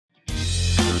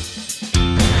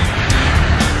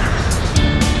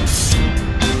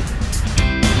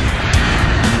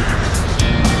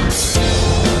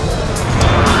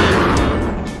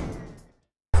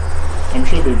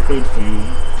prayed for you.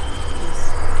 Yes.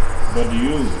 But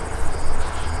you,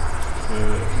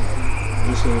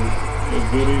 there's a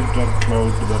very dark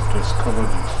cloud that has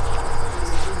covered you.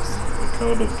 A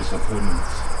cloud of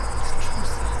disappointments.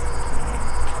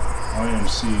 I am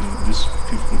seeing these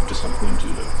people disappoint you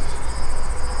like this.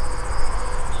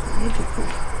 So you need to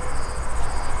pray.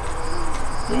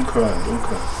 Don't cry, don't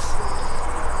cry.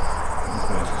 Don't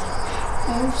cry.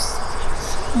 I've suffered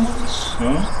so much.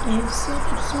 Huh? I've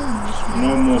suffered so much.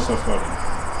 No more suffering.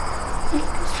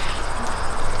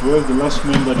 Where is the last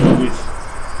man that you're with?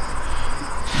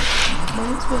 My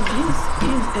husband, he's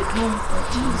at home, but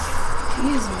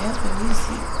he's my husband, he's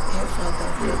her father.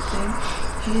 But then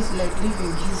he's like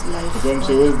living his life. But I'm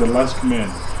saying, where's the last man?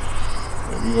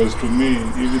 Because to me,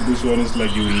 even this one is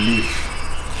like you will leave.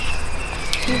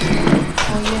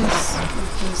 Oh yes,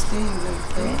 we've been staying like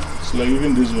that. It's like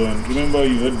even this one. Remember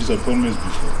you had disappointments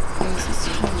before. Yes, it's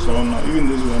true. So now even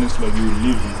this one is like you will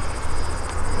leave him.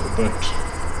 But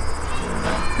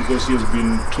because he has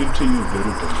been treating you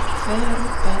very bad. Very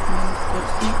bad man, but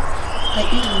I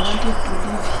even wanted to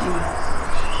leave him.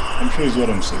 I'm sure it's what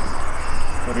I'm saying.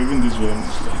 But even this one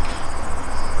is like,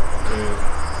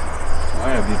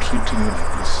 why are they treating you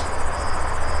like this?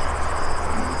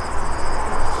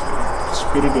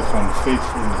 Spirit of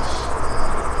unfaithfulness.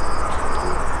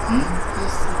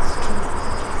 Yes, it's true.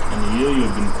 And here you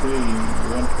have been praying, you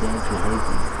want God to help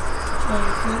you. For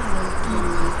a very long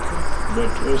time.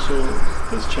 But also,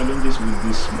 there's challenges with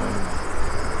this man.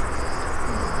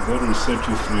 God will set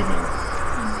you free now.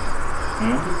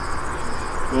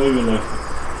 Why are you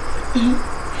laughing?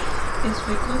 It's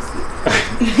because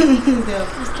the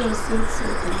apostle said so,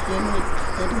 and then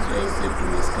that is why I said we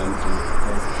must come to,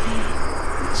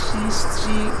 because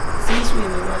since we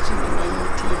were watching the man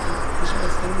on TV, she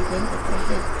was saying when the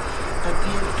prophet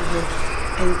appeared to her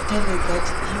and tell her that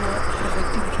you are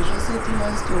prophetic, she said he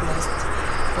wants to rest,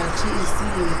 but she is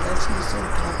seeing that she is so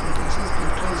troubled and she's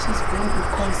been trying, she's going to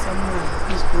call someone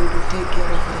who's going to take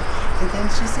care of her. And then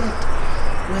she said,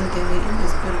 when they were in the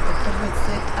spirit, the prophet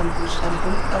said, I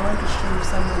want to show you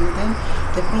someone. And then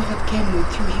the prophet came with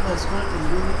you, he was holding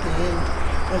you with the hand.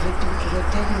 Prophet was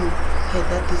telling her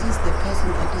that this is the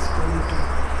person that is going to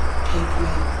take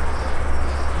my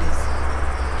place.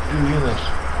 Did you hear that?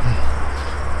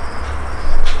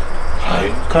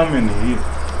 I come in here.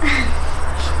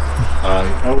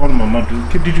 I want Mama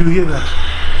to. Did you hear that?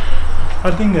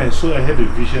 I think I had a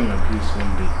vision like this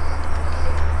one day.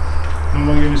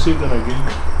 Mama, can you say that again?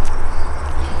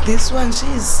 This one, she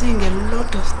is seeing a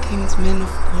lot of things, men of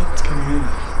God. Can you hear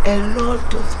that? A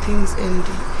lot of things, and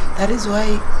that is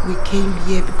why we came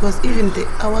here, because even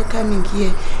our coming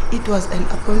here, it was an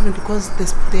appointment, because the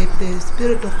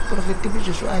spirit of Prophet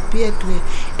Joshua appeared to her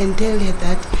and tell her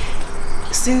that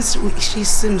since she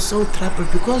seems so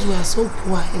troubled because we are so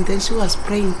poor, and then she was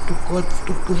praying to God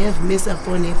to have mercy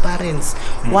upon her parents.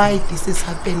 Why this is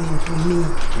happening to me?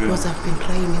 Because I've been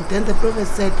crying. And then the prophet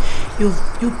said, you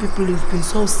people, you've been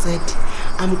so sad.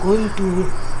 I'm going to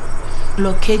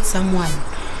locate someone.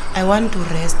 I want to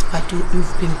rest, but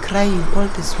you've been crying all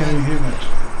this while. Can you hear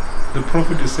that? The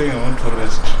prophet is saying, I want to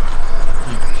rest.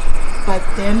 But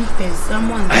then there's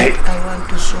someone that I want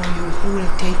to show you who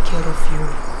will take care of you.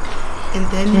 And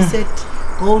then he said,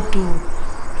 go to,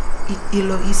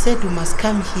 he said, you must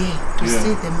come here to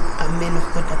see the man of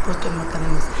God, Apostle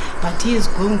MAKANANISA. But he is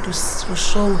going to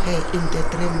show her in the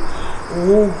dream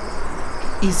who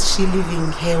is she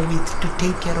living here with to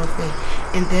take care of her.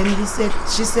 And then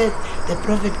she said, the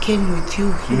prophet came with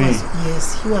you. He was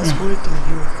holding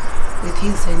you with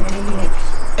his hand, telling her.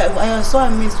 I was so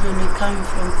amazed when we came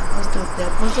from the apostle. The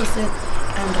apostle said,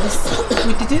 Andries,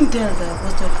 we didn't tell the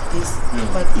apostle this,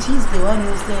 but he is the one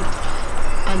who said,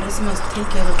 Andries must take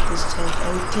care of this child.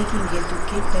 I will take him here to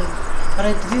Cape Town. But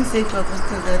I didn't say to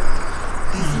apostle that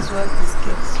this is what this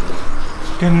gives you.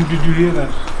 Did you hear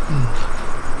that?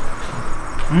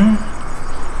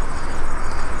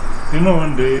 You know,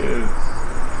 one day,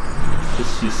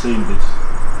 she's saying this.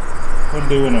 One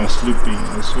day when I was sleeping,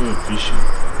 I saw a vision.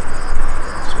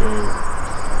 So,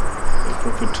 the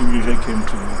prophet Joshua came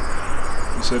to me.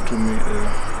 He said to me,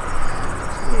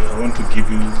 I want to give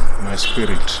you my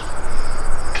spirit.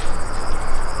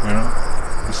 You know?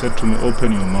 He said to me,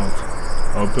 open your mouth.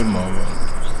 I opened my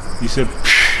mouth. He said,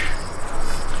 psh.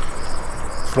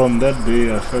 From that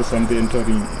day, I felt something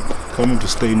coming to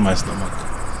stay in my stomach.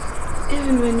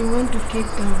 Even when you went to Cape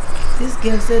Town, this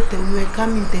girl said that we were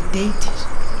coming the date.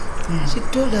 She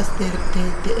told us the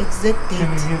exact date.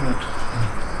 Can you hear that?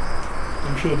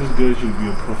 I'm sure this girl should be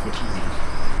a prophet.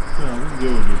 Yeah, this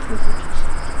girl will be a prophet.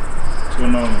 So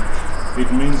now,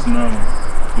 it means now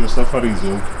your suffering is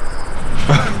over.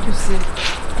 You see,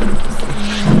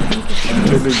 I'm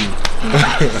telling you.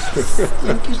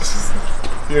 Thank you, Jesus.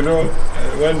 You know,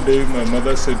 one day my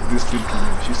mother said this thing to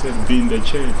me. She said, be in the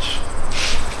church.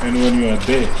 And when you are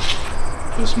there,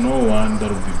 there's no one that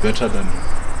will be better than you.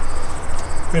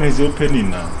 When it's opening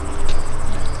now.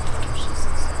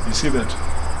 You see that?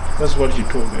 That's what he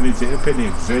told me. And it's happening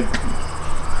exactly.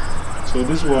 So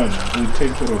this one will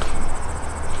take care of you.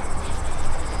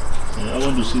 I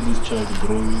want to see this child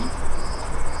growing.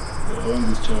 I want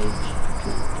this child to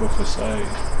prophesy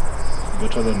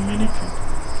better than many people.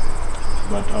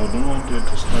 But I don't want it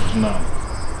to start now.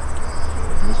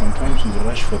 Because sometimes we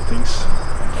rush for things.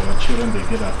 Our children, they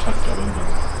get attacked along the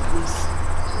way. Yes.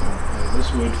 So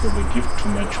let's wait for the gift to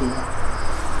mature.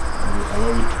 And we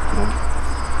allow it to grow.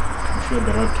 I'm sure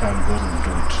the right time God will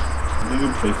do it. Let me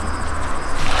pray for you.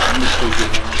 Let me pray for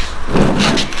you.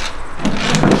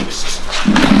 Jesus.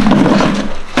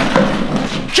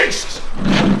 Jesus.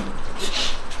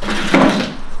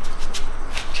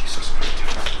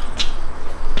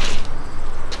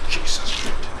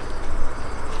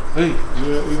 Hey,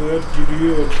 did you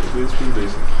hear what these few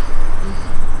days?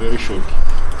 Very shocking.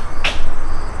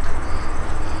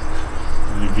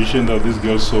 The vision that this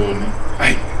girl saw on him.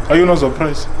 Hey, are you not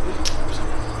surprised?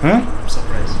 Huh? I'm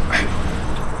surprised.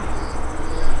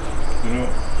 You know,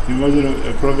 imagine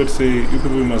a prophet say, you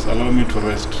people must allow me to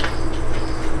rest.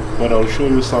 But I'll show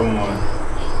you someone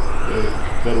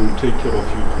that will take care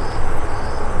of you.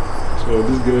 So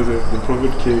this girl said, the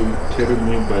prophet came, carried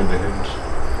me by the hand.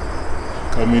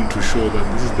 Coming to show that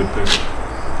this is the person.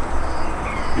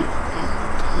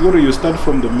 You start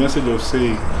from the message of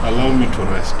saying, allow me to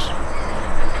rest.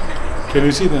 Can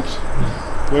you see that?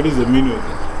 What is the meaning of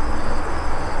that?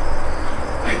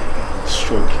 It's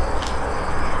shocking.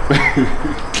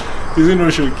 Is it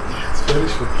not shocking? It's very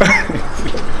shocking.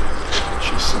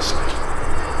 Jesus.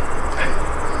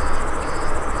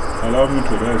 Allow me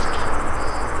to rest.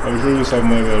 I'll show you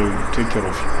someone that will take care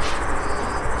of you.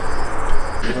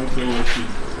 You don't know what she did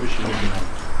now.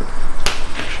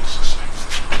 Jesus.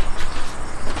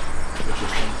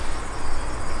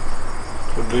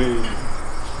 Today,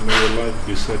 may your life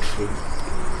be set free.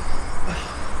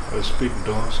 I speak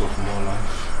doors of more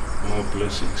life, more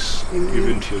blessings,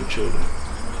 given to your children.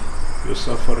 Your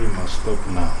suffering must stop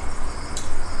now.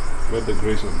 Let the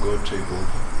grace of God take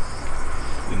over.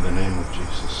 In the name of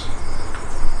Jesus.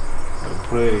 I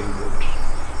pray that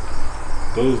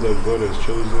those that God has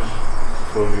chosen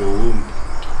from your womb,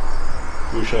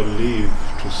 you shall live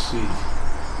to see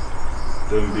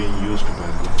them being used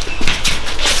by God.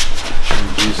 In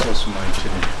Jesus' mighty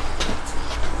name.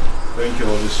 Thank you,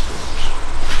 Holy Spirit.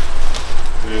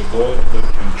 You're a God that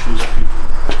can choose people.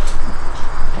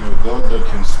 You're a God that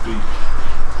can speak.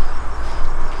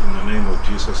 In the name of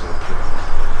Jesus I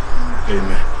pray.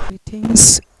 Amen.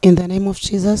 Greetings in the name of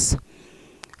Jesus.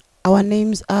 Our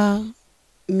names are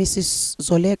Mrs.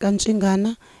 Zoleka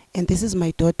Nchingana, and this is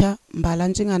my daughter Mbala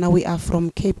Nchingana. We are from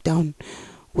Cape Town.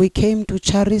 We came to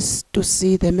Charis to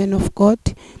see the man of God,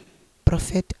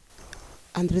 Prophet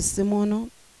ANDRIES SEMONO,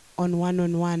 on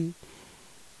one-on-one.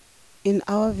 In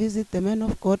our visit, the man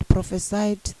of God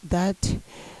prophesied that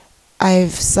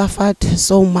I've suffered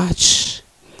so much,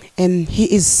 and he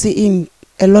is seeing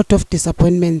a lot of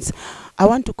disappointments. I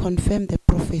want to confirm the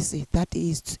prophecy that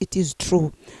it is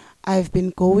true. I've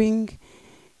been going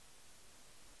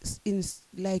in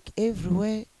like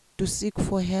everywhere to seek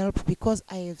for help because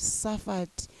I have suffered.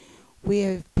 We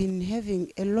have been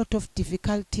having a lot of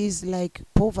difficulties like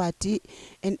poverty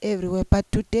and everywhere.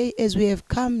 But today, as we have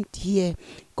come here,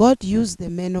 God used the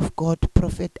man of God,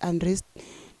 Prophet ANDRIES,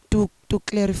 to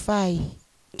clarify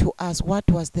to us what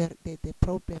was the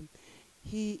problem.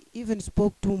 He even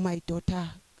spoke to my daughter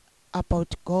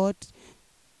about God's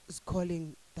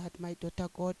calling, that my daughter,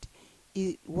 God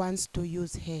wants to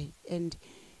use her. And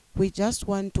we just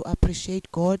want to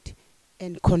appreciate God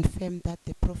and confirm that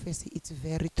the prophecy is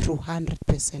very true,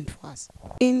 100% for us.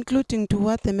 Including to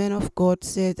what the man of God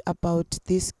said about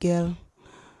this girl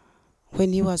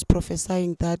when he was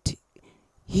prophesying that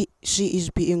she is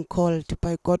being called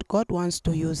by God. God wants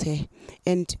to use her.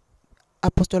 And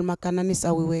Apostle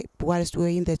MAKANANISA, whilst we were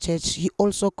in the church, he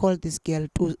also called this girl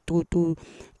to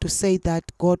say that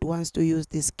God wants to use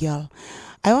this girl.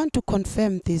 I want to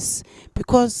confirm this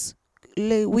because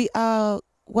we were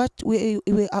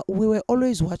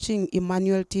always watching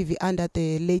Emmanuel TV under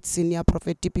the late senior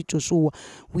prophet TP Joshua.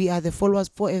 We are the followers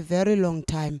for a very long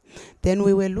time. Then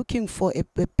we were looking for a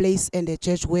place and a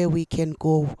church where we can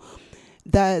go.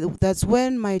 That's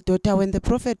when my daughter, when the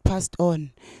prophet passed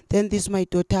on, then my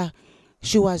daughter,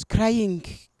 she was crying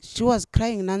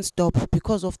non-stop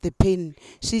because of the pain.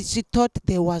 She thought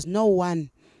there was no one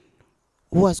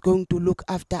who was going to look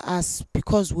after us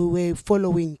because we were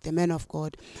following the man of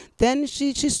God. Then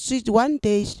she one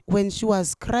day when she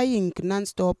was crying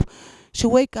nonstop, she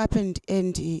wake up and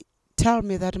tell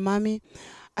me that, Mommy,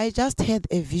 I just had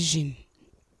a vision.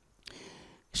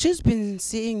 She's been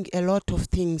seeing a lot of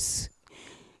things,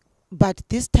 but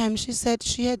this time she said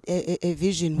she had a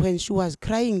vision when she was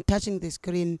crying, touching the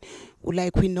screen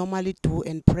like we normally do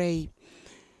and pray.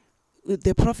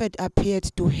 The prophet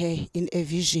appeared to her in a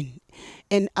vision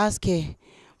and asked her,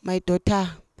 my daughter,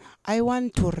 I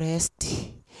want to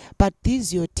rest, but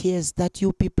these your tears that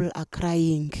you people are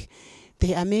crying,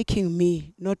 they are making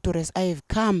me not to rest. I have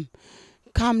come,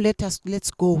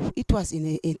 let's go. It was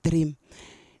in a dream.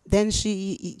 Then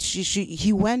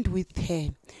he went with her.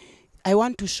 I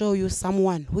want to show you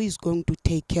someone who is going to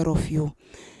take care of you.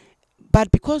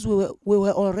 But because we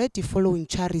were already following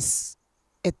Charis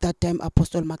at that time,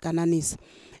 Apostle MAKANANISA,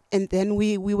 and then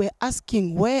we were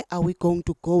asking, where are we going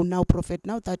to go now, Prophet,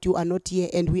 now that you are not here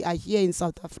and we are here in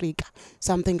South Africa,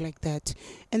 something like that.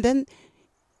 And then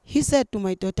he said to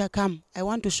my daughter, come, I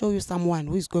want to show you someone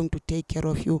who is going to take care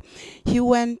of you. He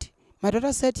went. My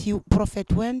daughter said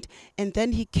Prophet went, and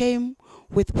then he came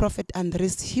with Prophet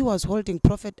Andries. He was holding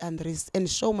Prophet Andries and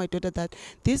show my daughter that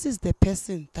this is the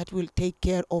person that will take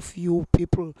care of you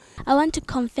people. I want to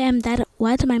confirm that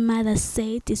what my mother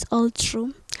said is all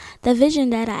true. The vision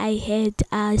that I had,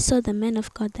 I saw the man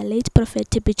of God, the late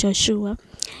Prophet T.B. Joshua,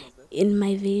 in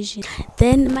my vision.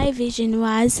 Then my vision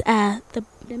was the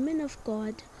man of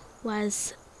God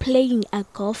was playing a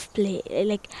golf play,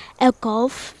 like a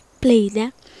golf play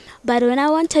there. But when I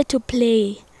wanted to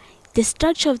play, the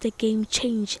structure of the game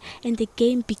changed and the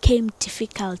game became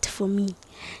difficult for me.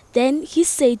 Then he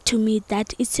said to me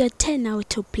that it's your turn now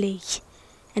to play.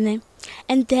 And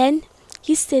then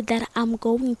he said that I'm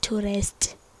going to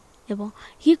rest.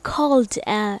 He called,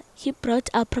 he brought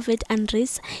our Prophet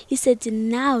Andries. He said,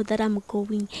 now that I'm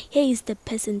going, here is the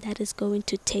person that is going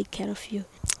to take care of you.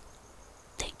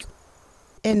 Thank you.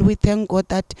 And we thank God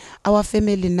that our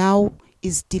family now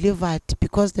is delivered,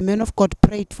 because the man of God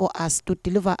prayed for us to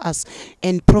deliver us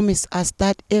and promised us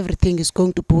that everything is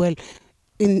going to be well.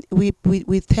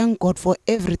 We thank God for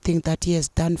everything that he has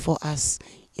done for us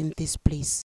in this place.